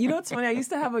know what's funny? I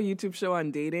used to have a YouTube show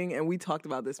on dating, and we talked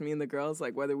about this, me and the girls,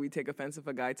 like whether we take offense if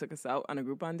a guy took us out on a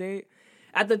Groupon date.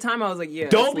 At the time, I was like, yeah.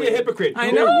 Don't be a hypocrite.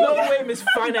 I know. No way, Miss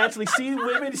Financially. See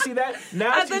women, see that?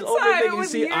 Now At she's the over time, there. it You was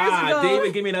see, years ago.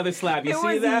 David, give me another slap. You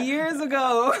see that? It was years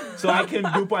ago. So I can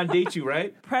Groupon date you,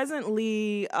 right?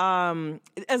 Presently,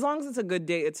 as long as it's a good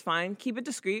date, it's fine. Keep it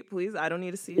discreet, please. I don't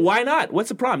need to see it. Why not? What's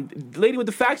the problem? The lady with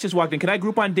the facts just walked in. Can I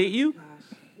Groupon date you?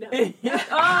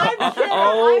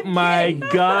 Oh my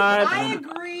God. I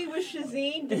agree with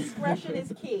Shazeen. Discretion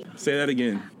is key. Say that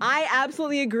again. I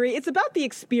absolutely agree. It's about the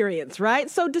experience, right?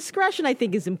 So discretion, I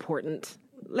think, is important.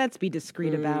 Let's be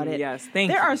discreet about it. Yes, thank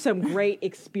you. There are some great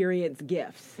experience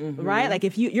gifts, right? Like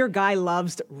if your guy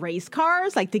loves race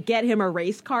cars, like to get him a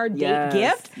race car date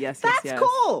gift, that's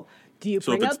cool. Do you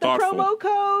bring out the promo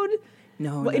code?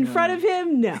 No, in front of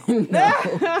him? No.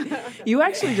 You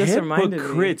actually just reminded me.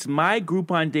 Hypocrites. My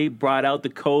Groupon date brought out the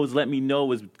codes, let me know it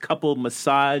was couple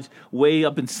massage way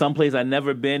up in someplace I'd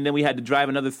never been. Then we had to drive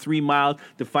another 3 miles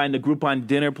to find the Groupon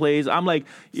dinner place. I'm like,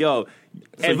 yo,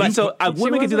 so a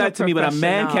woman can do that to me, but a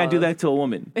man can't do that to a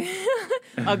woman.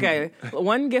 Okay.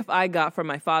 One gift I got from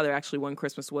my father actually one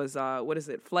Christmas was,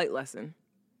 flight lesson.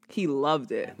 He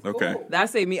loved it. Okay. That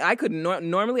saved me. I could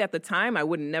normally at the time I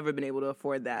would never been able to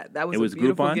afford that. That was a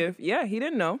beautiful Groupon? gift. Yeah, he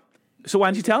didn't know. So why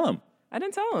didn't you tell him? I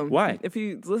didn't tell him. Why? If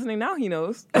he's listening now, he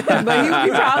knows. But he would be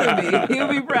proud of me. He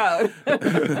would be proud.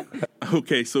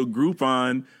 Okay, so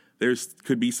Groupon,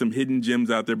 could be some hidden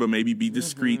gems out there, but maybe be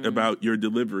discreet about your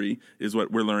delivery is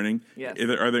what we're learning. Yes.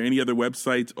 Are there any other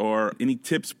websites or any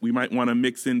tips we might want to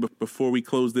mix in before we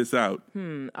close this out?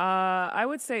 I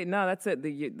would say, no, that's it.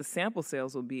 The sample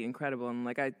sales will be incredible. And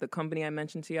the company I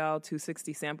mentioned to y'all,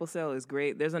 260 sample sale is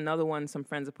great. There's another one some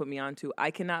friends have put me on to.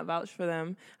 I cannot vouch for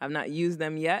them. I've not used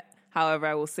them yet. However,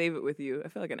 I will save it with you. I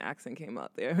feel like an accent came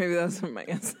out there. Maybe that was from my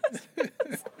ancestors.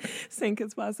 Saint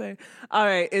Kitts Passe. All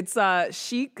right, it's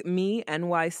Chic Me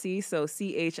NYC, so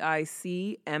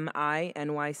CHICMI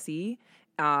NYC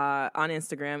on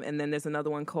Instagram. And then there's another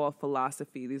one called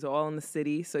Philosophy. These are all in the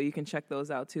city, so you can check those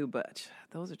out too. But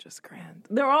those are just grand.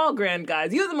 They're all grand,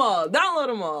 guys. Use them all. Download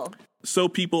them all. So,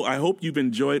 people, I hope you've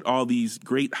enjoyed all these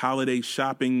great holiday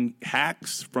shopping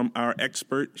hacks from our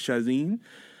expert, Shazeen.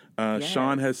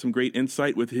 Sean has some great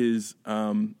insight with his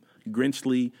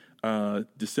Grinchly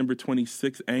December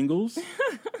 26th angles.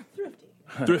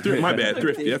 Thrifty. My bad,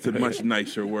 thrifty. That's a much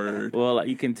nicer word. Well,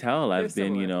 you can tell I've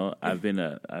been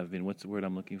what's the word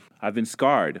I'm looking for? I've been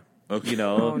scarred. Okay.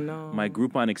 Oh, no. My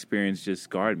Groupon experience just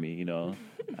scarred me,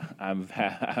 I'm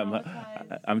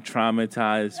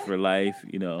traumatized for life,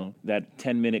 that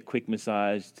 10-minute quick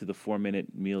massage to the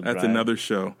 4-minute meal drive. That's another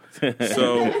show.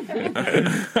 So,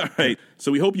 all right.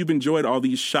 So we hope you've enjoyed all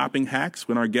these shopping hacks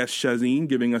with our guest Shazeen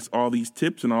giving us all these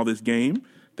tips and all this game.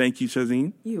 Thank you,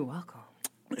 Shazeen. You're welcome.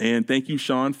 And thank you,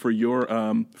 Sean, for your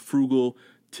frugal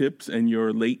tips and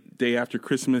your late day after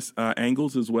Christmas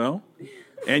angles as well.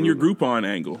 And your Groupon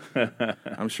angle.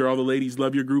 I'm sure all the ladies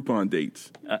love your Groupon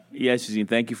dates. Yes, Shazeen,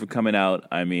 thank you for coming out.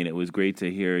 I mean, it was great to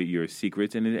hear your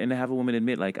secrets and to have a woman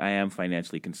admit, like, I am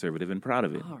financially conservative and proud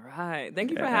of it. All right.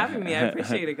 Thank you for having me. I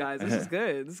appreciate it, guys. This is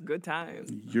good. This is good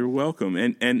times. You're welcome.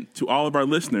 And to all of our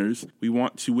listeners, we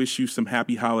want to wish you some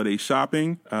happy holiday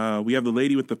shopping. We have the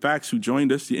lady with the facts who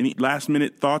joined us. Any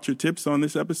last-minute thoughts or tips on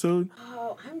this episode?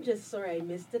 Oh, I'm just sorry I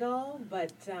missed it all,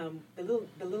 but the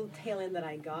little tail end that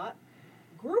I got,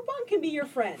 Groupon can be your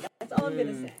friend. That's all I'm going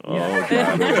to say. Oh,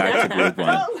 God. Back to Groupon.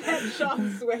 Don't let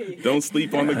Sean sway. Don't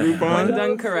sleep on the Groupon?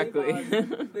 Done correctly. The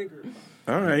Groupon.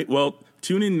 All right. Well,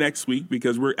 tune in next week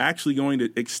because we're actually going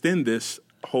to extend this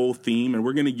whole theme, and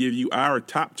we're going to give you our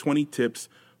top 20 tips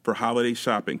for holiday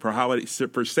shopping,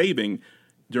 for saving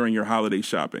during your holiday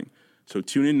shopping. So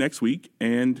tune in next week.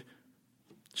 And,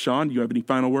 Sean, do you have any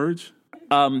final words?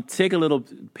 Take a little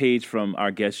page from our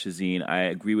guest, Shazeen. I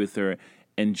agree with her.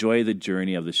 Enjoy the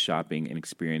journey of the shopping and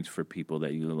experience for people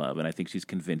that you love. And I think she's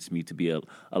convinced me to be a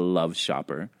love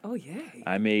shopper. Oh, yay.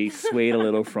 I may sway a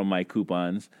little from my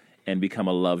coupons and become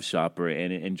a love shopper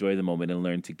and enjoy the moment and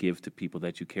learn to give to people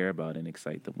that you care about and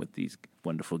excite them with these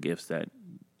wonderful gifts that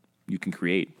you can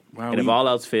create. Wow, and if all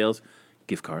else fails,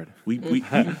 gift card. We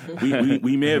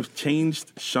may have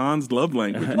changed Sean's love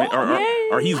language,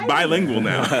 or he's bilingual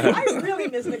now. I really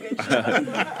missed a good show.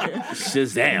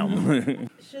 Shazam.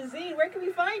 Shazeen, where can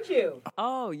we find you?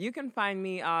 Oh, you can find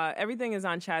me. Everything is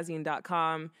on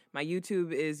Chazine.com. My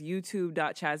YouTube is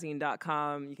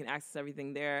youtube.chazine.com. You can access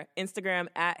everything there. Instagram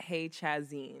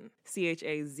 @HeyChazine.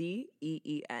 CHAZEEN.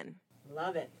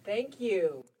 Love it. Thank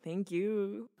you. Thank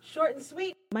you. Short and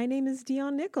sweet. My name is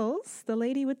Dion Nichols, the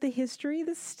lady with the history,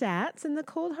 the stats, and the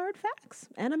cold hard facts.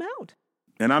 And I'm out.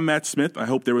 And I'm Matt Smith. I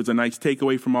hope there was a nice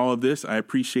takeaway from all of this. I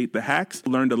appreciate the hacks.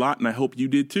 Learned a lot, and I hope you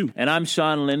did too. And I'm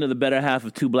Sean Linder, the better half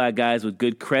of Two Black Guys with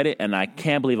Good Credit. And I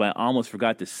can't believe I almost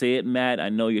forgot to say it, Matt. I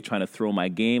know you're trying to throw my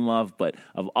game off, but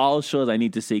of all shows, I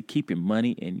need to say keep your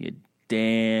money in your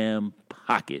damn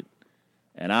pocket.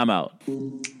 And I'm out.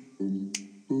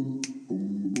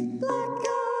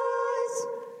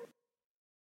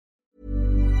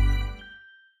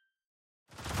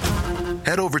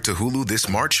 Head over to Hulu this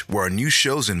March, where our new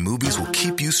shows and movies will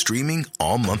keep you streaming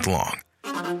all month long.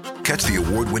 Catch the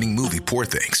award-winning movie Poor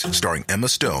Things, starring Emma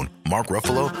Stone, Mark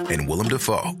Ruffalo, and Willem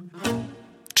Dafoe.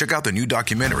 Check out the new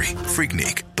documentary,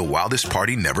 Freaknik, The Wildest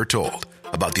Party Never Told,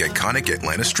 about the iconic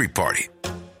Atlanta Street Party.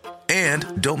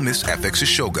 And don't miss FX's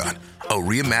Shogun, a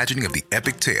reimagining of the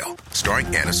epic tale, starring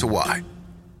Anna Sawai.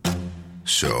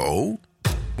 So,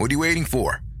 what are you waiting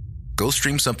for? Go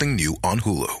stream something new on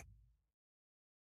Hulu.